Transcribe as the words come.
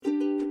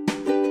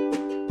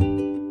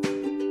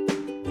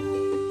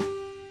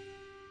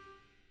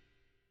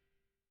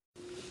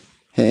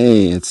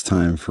Hey, it's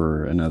time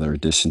for another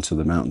edition to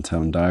the Mountain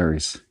Town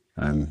Diaries.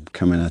 I'm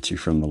coming at you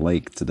from the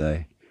lake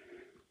today.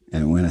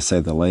 And when I say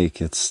the lake,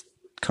 it's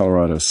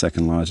Colorado's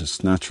second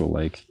largest natural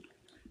lake.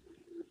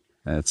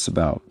 It's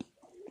about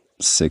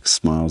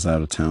 6 miles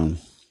out of town.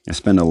 I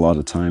spend a lot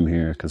of time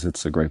here because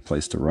it's a great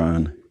place to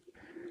run.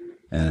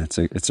 And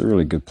it's a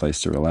really good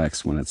place to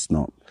relax when it's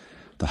not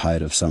the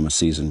height of summer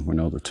season when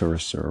all the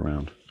tourists are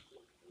around.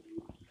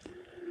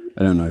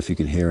 I don't know if you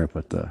can hear it,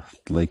 but the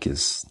lake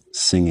is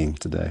singing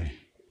today.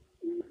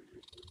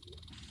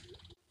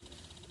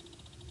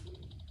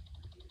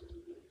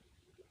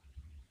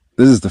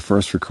 This is the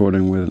first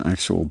recording with an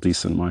actual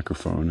decent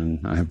microphone,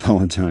 and I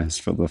apologize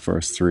for the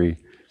first three.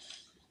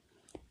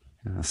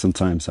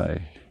 Sometimes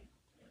I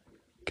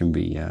can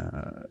be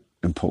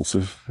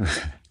impulsive.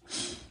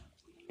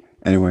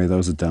 Anyway,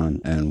 those are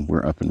done, and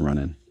we're up and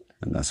running,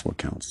 and that's what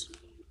counts.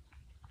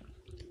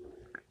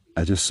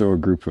 I just saw a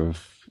group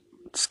of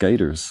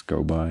skaters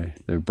go by.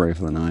 They're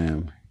braver than I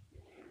am.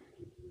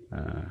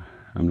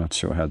 I'm not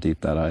sure how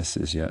deep that ice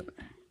is yet.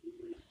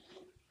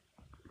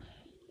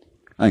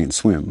 I can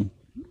swim,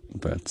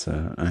 but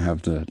I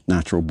have the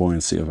natural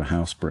buoyancy of a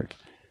house brick.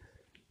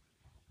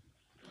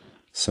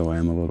 So I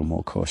am a little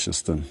more cautious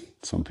than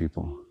some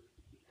people.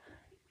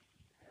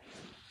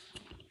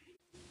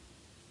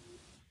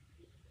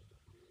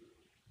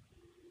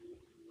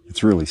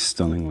 It's really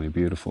stunningly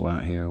beautiful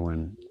out here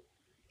when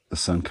the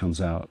sun comes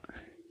out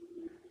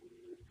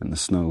and the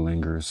snow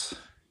lingers.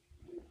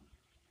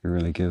 It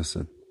really gives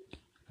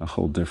a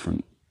whole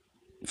different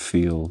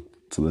feel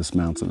to this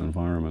mountain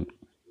environment.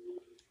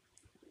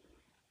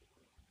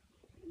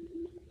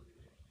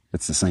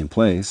 It's the same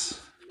place,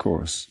 of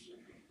course,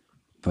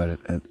 but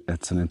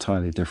it's an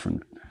entirely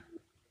different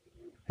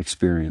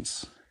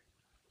experience.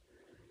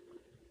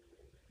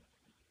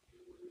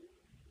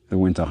 The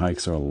winter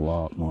hikes are a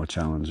lot more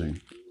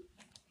challenging.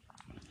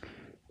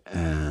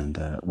 And,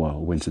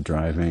 winter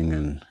driving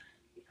and,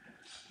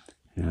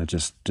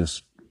 just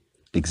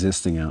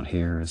existing out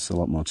here is a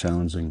lot more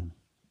challenging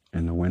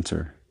in the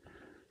winter.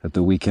 At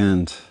the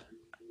weekend,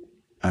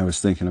 I was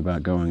thinking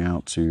about going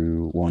out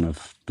to one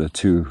of the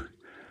two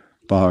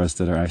bars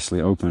that are actually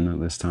open at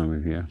this time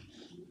of year.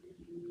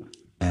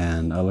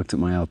 And I looked at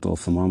my outdoor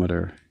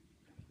thermometer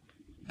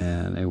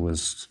and it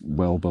was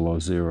well below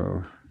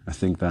zero. I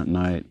think that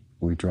night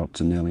we dropped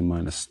to nearly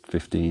minus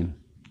 15.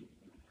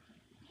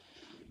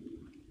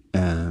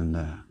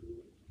 And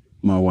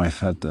my wife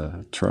had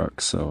the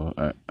truck, so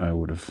I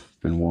would have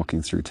been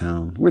walking through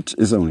town, which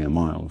is only a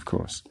mile, of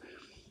course.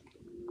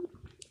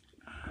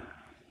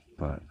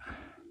 But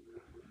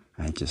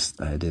I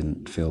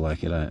didn't feel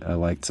like it. I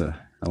like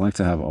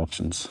to have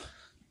options.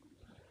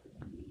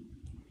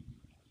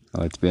 I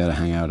like to be able to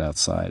hang out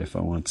outside if I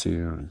want to,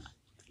 and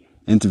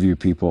interview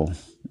people,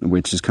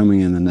 which is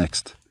coming in the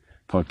next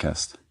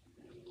podcast.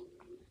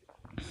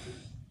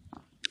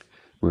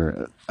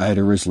 Where I had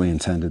originally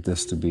intended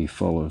this to be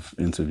full of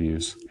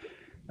interviews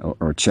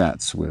or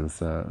chats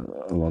with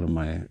a lot of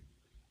my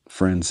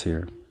friends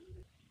here.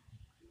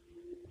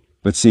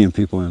 But seeing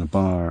people in a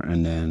bar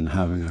and then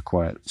having a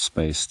quiet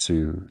space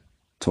to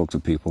talk to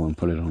people and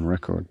put it on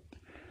record,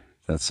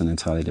 that's an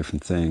entirely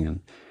different thing. And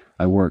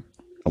I work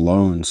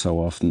alone so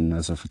often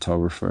as a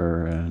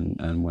photographer,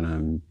 and when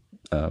I'm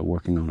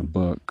working on a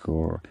book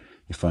or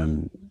if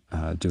I'm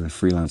doing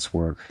freelance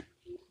work,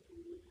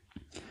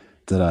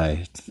 that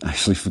I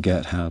actually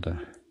forget how to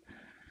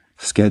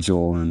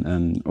schedule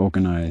and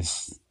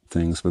organize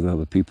things with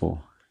other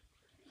people.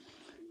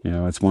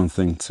 It's one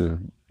thing to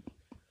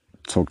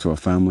talk to a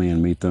family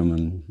and meet them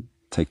and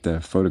take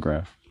their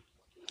photograph.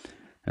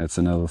 It's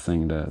another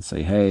thing to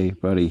say, hey,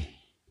 buddy,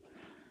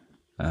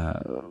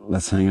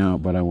 let's hang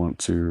out, but I want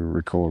to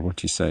record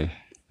what you say.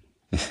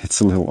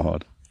 It's a little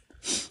odd.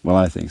 Well,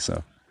 I think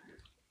so.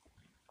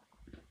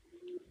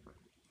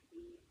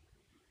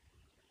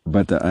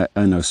 But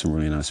I know some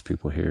really nice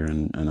people here,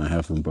 and I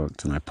have them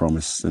booked, and I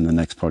promise in the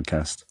next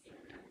podcast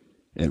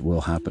it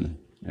will happen.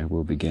 It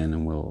will begin,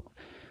 and we'll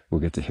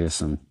get to hear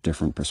some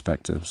different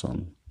perspectives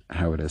on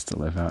how it is to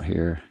live out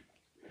here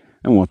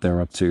and what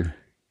they're up to.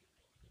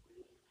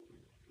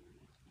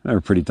 They're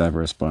a pretty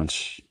diverse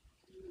bunch.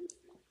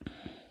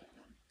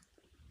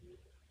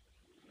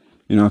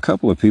 A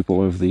couple of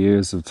people over the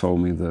years have told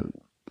me that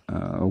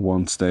at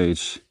one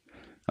stage,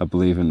 I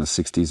believe in the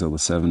 60s or the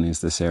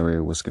 70s, this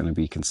area was going to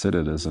be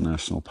considered as a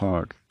national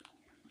park.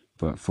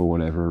 But for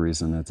whatever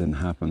reason, that didn't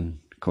happen.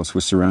 Of course,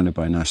 we're surrounded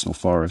by national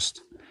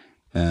forest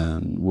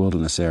and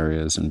wilderness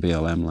areas and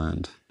BLM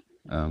land,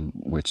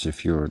 which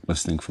if you're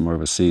listening from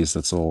overseas,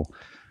 that's all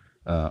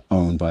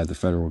owned by the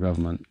federal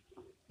government,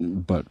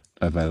 but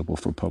available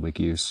for public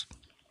use.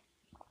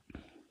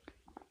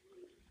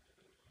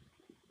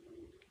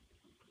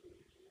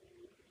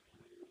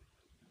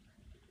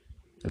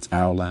 It's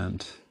our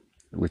land,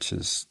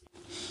 it's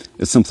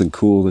something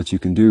cool that you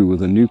can do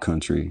with a new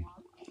country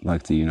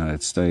like the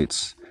United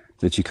States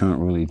that you can't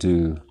really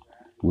do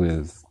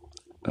with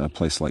a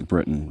place like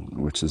Britain,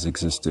 which has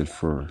existed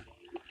for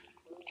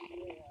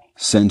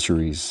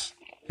centuries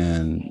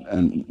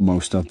and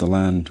most of the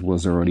land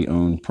was already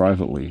owned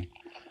privately.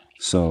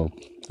 So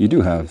you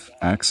do have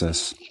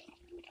access,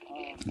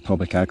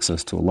 public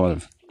access to a lot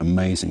of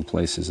amazing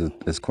places.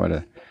 It's quite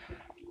a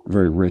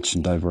very rich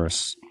and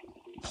diverse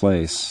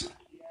place,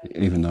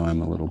 even though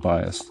I'm a little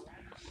biased.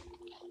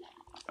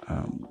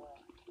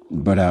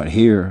 But out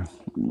here,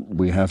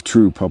 we have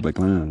true public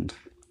land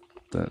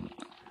that,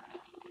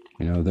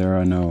 there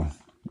are no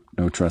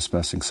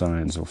trespassing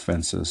signs or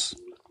fences.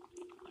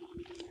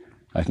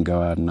 I can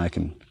go out and I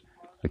can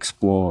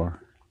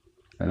explore.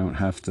 I don't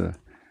have to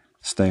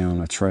stay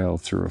on a trail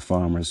through a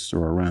farmer's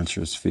or a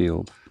rancher's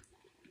field.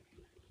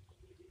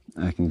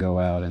 I can go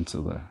out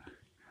into the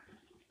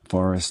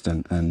forest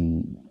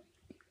and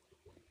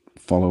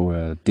follow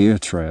a deer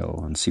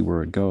trail and see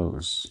where it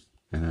goes.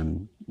 And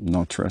I'm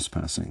not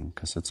trespassing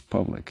because it's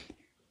public.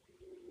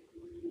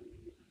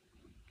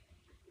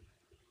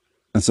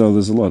 And so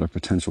there's a lot of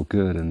potential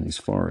good in these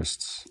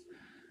forests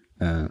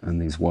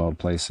and these wild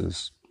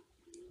places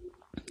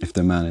if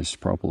they're managed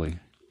properly.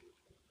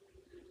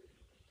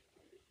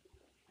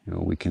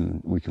 We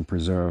can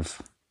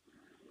preserve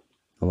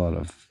a lot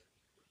of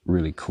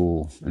really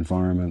cool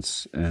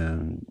environments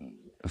and,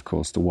 of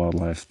course, the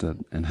wildlife that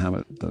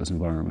inhabit those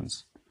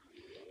environments.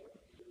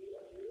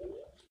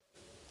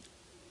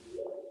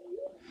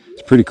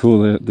 It's pretty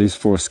cool that these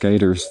four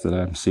skaters that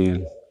I'm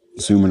seeing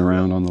zooming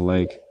around on the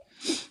lake,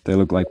 they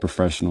look like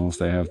professionals.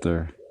 They have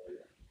their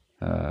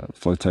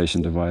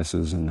flotation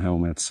devices and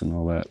helmets and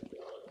all that.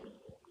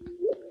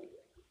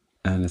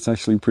 And it's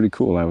actually pretty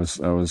cool. I was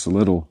a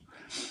little,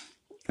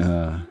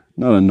 not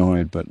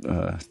annoyed, but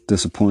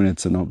disappointed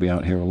to not be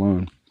out here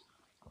alone.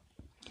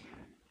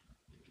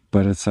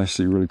 But it's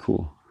actually really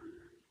cool.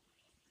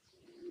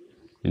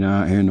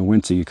 Out here in the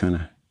winter, you kind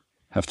of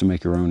have to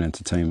make your own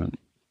entertainment.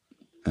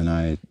 And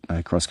I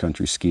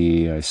cross-country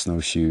ski, I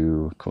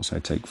snowshoe. Of course, I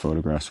take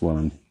photographs while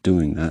I'm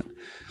doing that.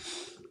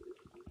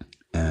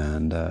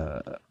 And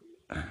I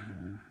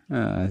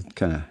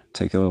kind of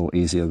take it a little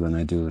easier than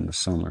I do in the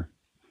summer.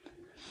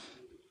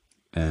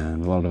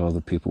 And a lot of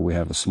other people, we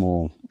have a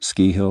small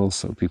ski hill,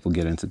 so people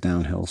get into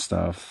downhill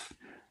stuff.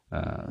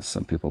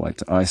 Some people like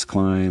to ice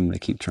climb. They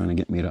keep trying to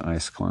get me to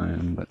ice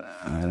climb, but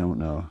I don't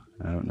know.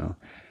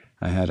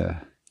 I had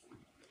a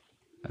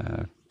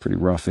pretty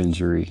rough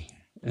injury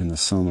in the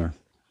summer.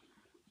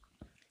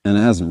 And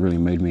it hasn't really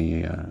made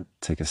me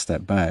take a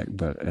step back,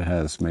 but it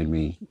has made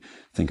me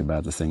think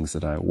about the things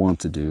that I want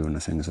to do and the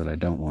things that I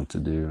don't want to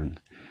do. And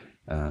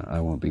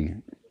I won't be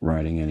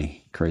riding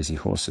any crazy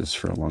horses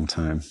for a long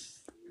time.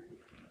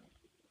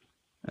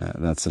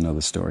 That's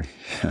another story.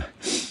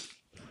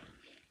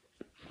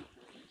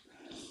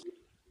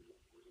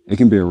 It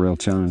can be a real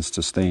challenge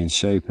to stay in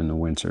shape in the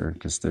winter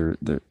because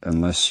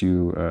unless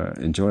you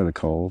enjoy the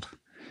cold,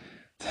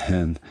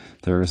 then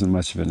there isn't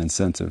much of an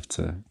incentive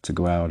to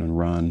go out and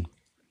run.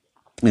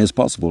 It's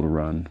possible to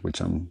run, which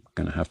I'm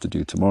going to have to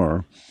do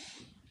tomorrow.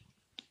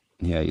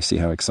 Yeah, you see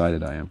how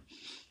excited I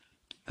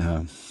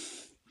am.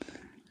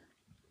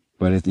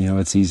 But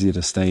it's easy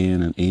to stay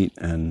in and eat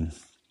and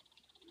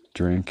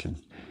drink,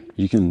 and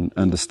you can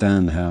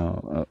understand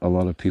how a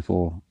lot of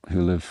people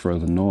who live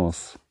further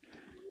north,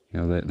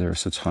 there are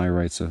such high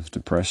rates of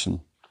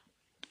depression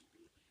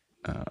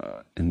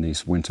in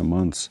these winter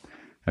months.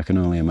 I can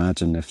only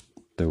imagine if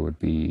there would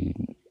be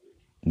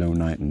no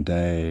night and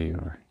day,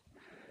 or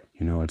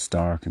it's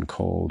dark and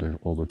cold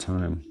all the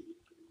time.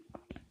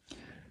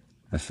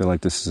 I feel like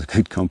this is a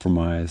good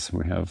compromise.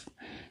 We have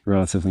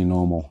relatively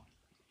normal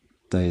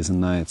days and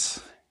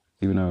nights,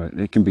 even though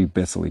it can be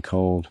bitterly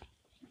cold.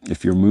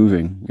 If you're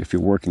moving, if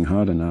you're working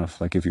hard enough,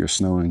 like if you're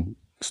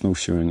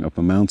snowshoeing up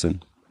a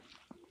mountain,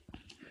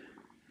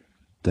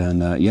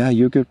 then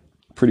you get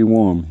pretty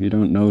warm. You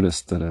don't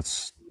notice that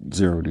it's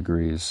 0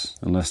 degrees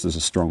unless there's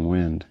a strong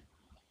wind.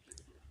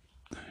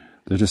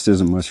 There just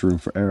isn't much room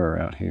for error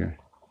out here.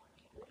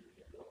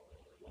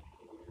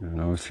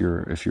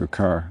 If your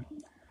car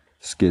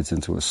skids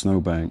into a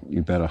snowbank,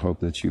 you better hope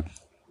that you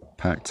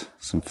packed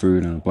some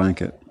food and a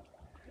blanket,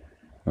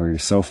 or your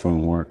cell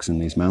phone works in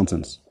these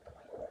mountains.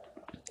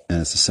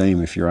 And it's the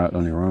same if you're out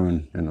on your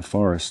own in the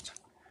forest.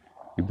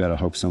 You better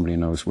hope somebody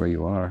knows where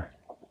you are.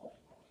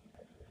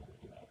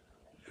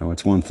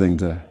 It's one thing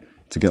to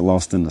get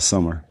lost in the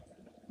summer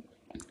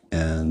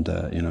and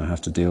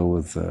have to deal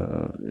with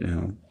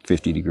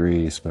 50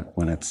 degrees, but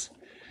when it's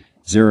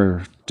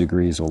 0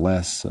 degrees or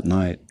less at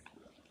night,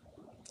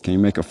 can you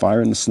make a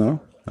fire in the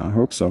snow? I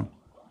hope so.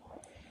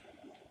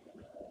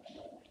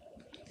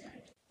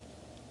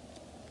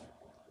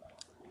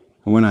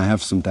 When I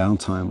have some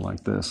downtime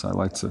like this, I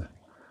like to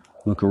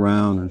look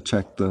around and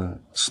check the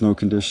snow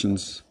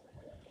conditions.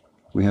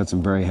 We had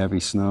some very heavy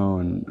snow,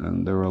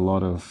 and there were a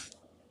lot of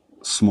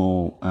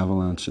small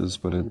avalanches,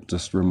 but it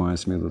just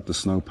reminds me that the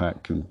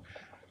snowpack can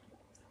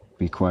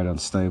be quite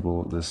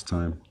unstable at this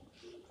time.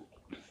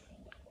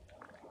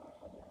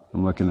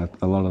 I'm looking at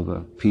a lot of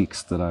the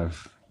peaks that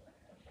I've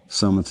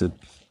summited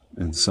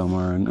in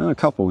summer and a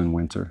couple in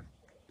winter.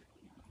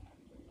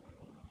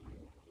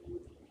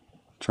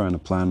 Trying to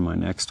plan my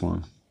next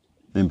one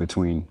in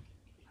between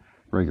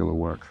regular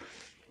work.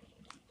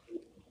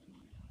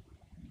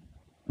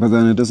 But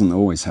then it doesn't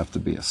always have to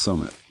be a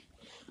summit.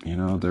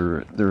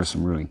 There are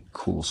some really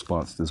cool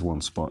spots. There's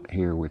one spot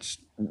here which,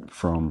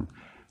 from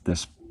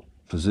this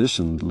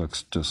position,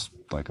 looks just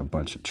like a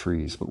bunch of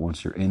trees. But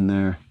once you're in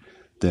there,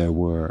 there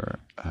were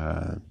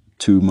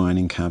two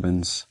mining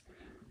cabins,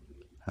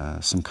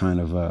 some kind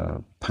of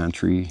a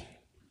pantry,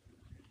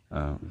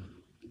 and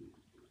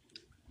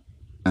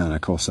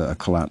of course a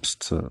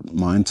collapsed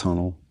mine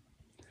tunnel,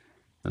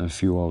 and a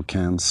few old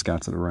cans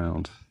scattered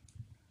around.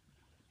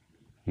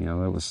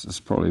 It's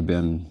probably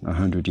been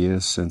 100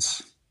 years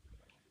since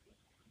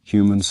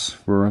humans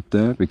were up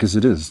there, because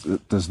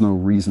there's no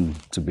reason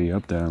to be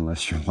up there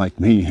unless you're like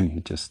me and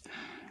you're just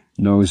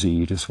nosy.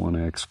 You just want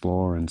to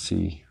explore and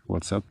see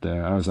what's up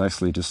there. I was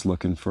actually just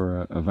looking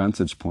for a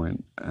vantage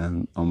point,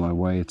 and on my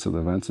way to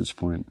the vantage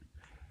point,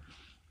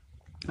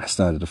 I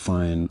started to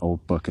find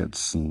old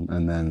buckets,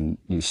 and then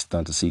you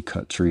start to see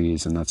cut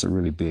trees, and that's a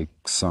really big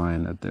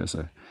sign that there's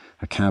a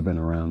cabin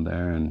around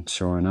there. And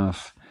sure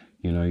enough,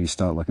 you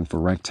start looking for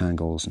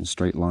rectangles and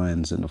straight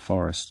lines in the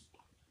forest.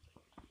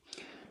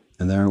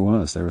 And there it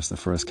was. There was the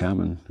first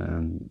cabin,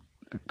 and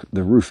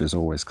the roof is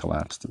always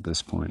collapsed at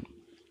this point.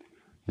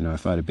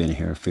 If I'd have been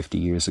here 50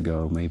 years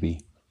ago,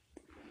 maybe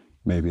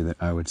that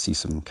I would see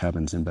some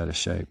cabins in better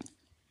shape.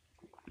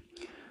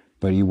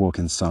 But you walk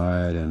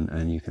inside,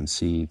 and you can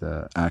see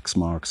the axe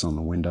marks on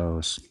the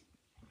windows.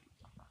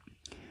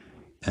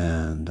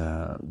 And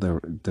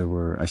there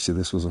were, actually,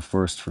 this was a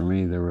first for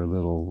me, there were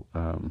little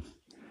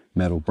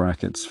metal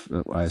brackets,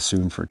 I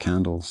assume for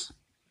candles.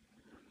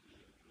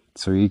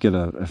 So you get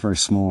a very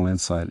small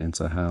insight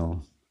into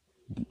how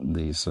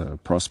these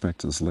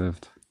prospectors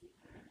lived.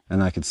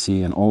 And I could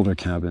see an older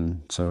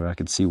cabin, so I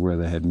could see where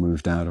they had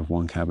moved out of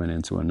one cabin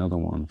into another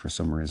one for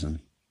some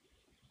reason.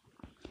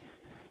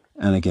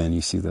 And again, you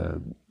see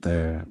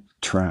their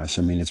trash.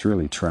 I mean, it's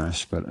really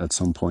trash, but at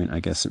some point, I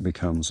guess it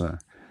becomes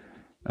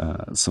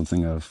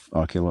something of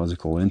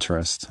archaeological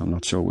interest. I'm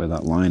not sure where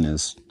that line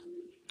is.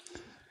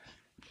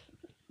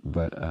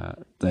 But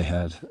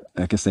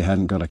I guess they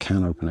hadn't got a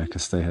can opener,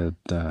 because they had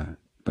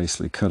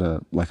basically cut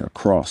a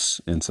cross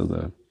into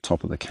the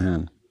top of the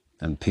can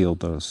and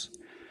peeled those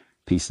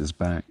pieces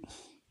back.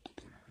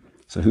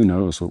 So who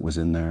knows what was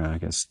in there? I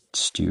guess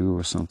stew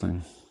or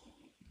something.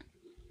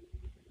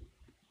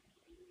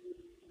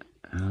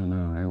 I don't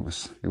know.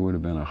 It would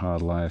have been a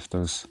hard life.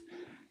 Of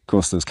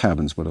course, those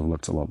cabins would have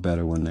looked a lot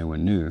better when they were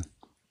new.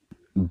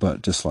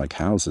 But just like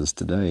houses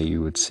today,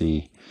 you would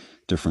see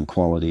different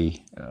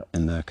quality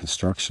in their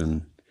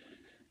construction.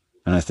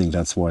 And I think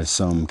that's why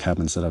some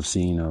cabins that I've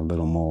seen are a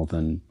little more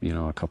than,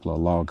 a couple of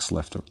logs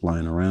left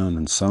lying around,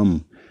 and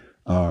some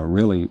are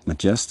really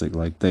majestic.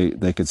 Like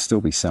they could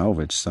still be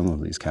salvaged, some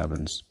of these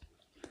cabins,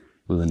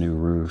 with a new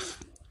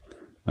roof.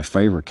 My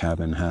favorite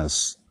cabin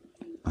has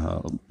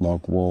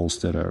log walls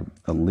that are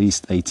at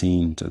least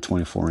 18 to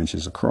 24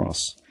 inches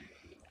across.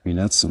 I mean,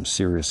 that's some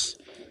serious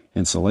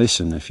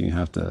insulation if you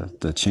have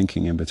the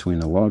chinking in between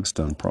the logs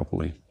done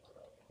properly.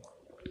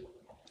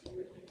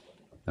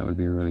 That would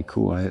be really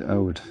cool. I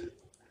would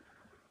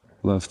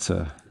love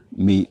to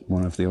meet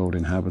one of the old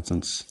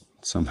inhabitants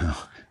somehow.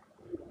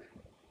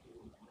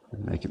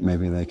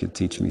 Maybe they could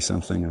teach me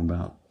something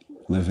about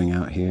living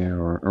out here,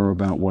 or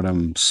about what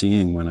I'm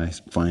seeing when I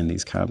find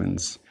these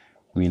cabins.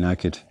 I mean,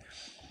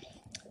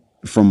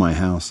 from my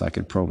house, I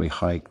could probably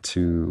hike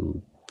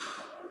to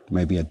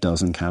maybe a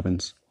dozen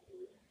cabins.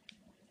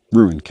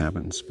 Ruined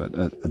cabins, but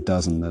a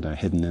dozen that are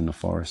hidden in the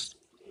forest,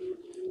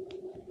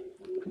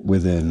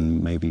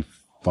 within maybe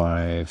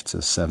 5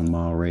 to 7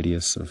 mile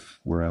radius of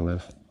where I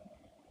live.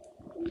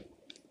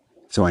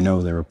 So I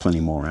know there are plenty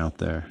more out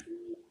there.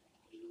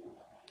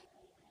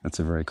 That's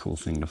a very cool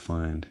thing to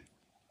find.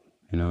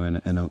 In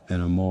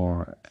a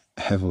more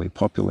heavily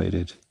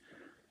populated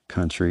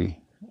country,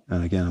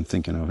 and again, I'm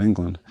thinking of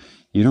England,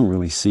 you don't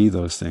really see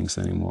those things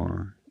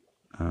anymore.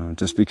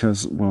 Just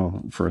because,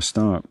 well, for a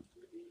start,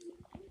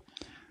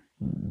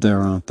 there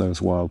aren't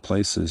those wild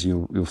places.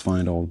 You'll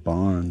find old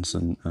barns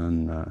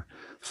and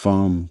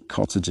farm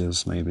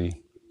cottages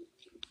maybe.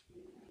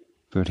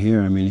 But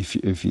here, I mean,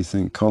 if you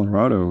think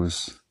Colorado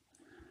is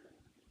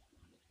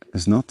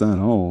not that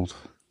old.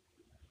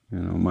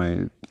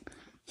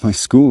 My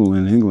school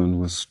in England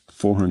was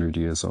 400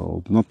 years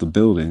old. Not the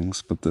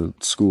buildings, but the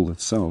school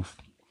itself.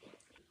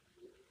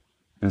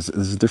 There's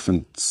a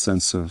different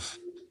sense of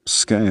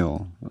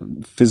scale,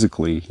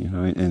 physically,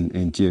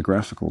 in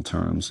geographical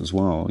terms as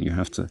well. You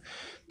have to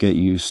get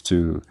used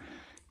to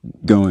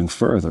going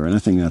further, and I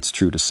think that's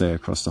true to say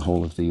across the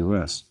whole of the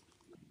U.S.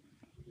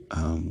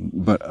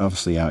 But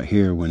obviously out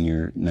here, when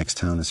your next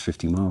town is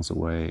 50 miles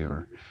away,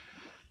 or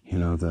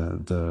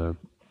the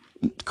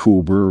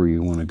cool brewery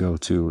you want to go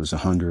to is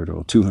 100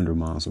 or 200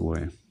 miles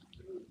away.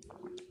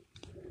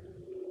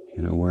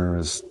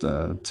 Whereas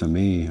to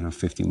me,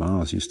 50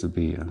 miles used to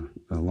be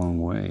a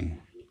long way.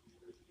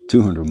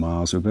 200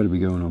 miles, we better be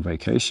going on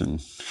vacation.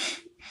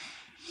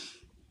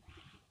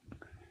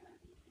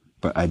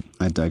 But I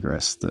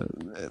digress.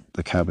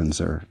 The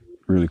cabins are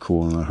really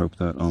cool, and I hope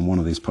that on one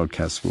of these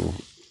podcasts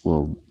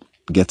we'll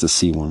get to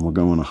see one. We'll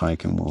go on a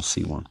hike and we'll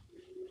see one.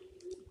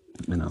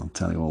 and I'll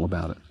tell you all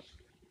about it.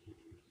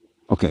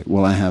 Okay,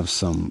 well, I have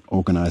some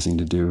organizing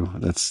to do.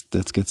 Let's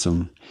get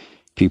some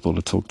people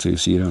to talk to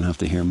so you don't have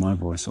to hear my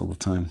voice all the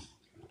time.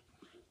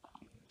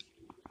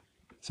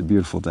 It's a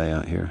beautiful day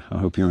out here. I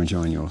hope you're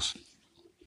enjoying yours.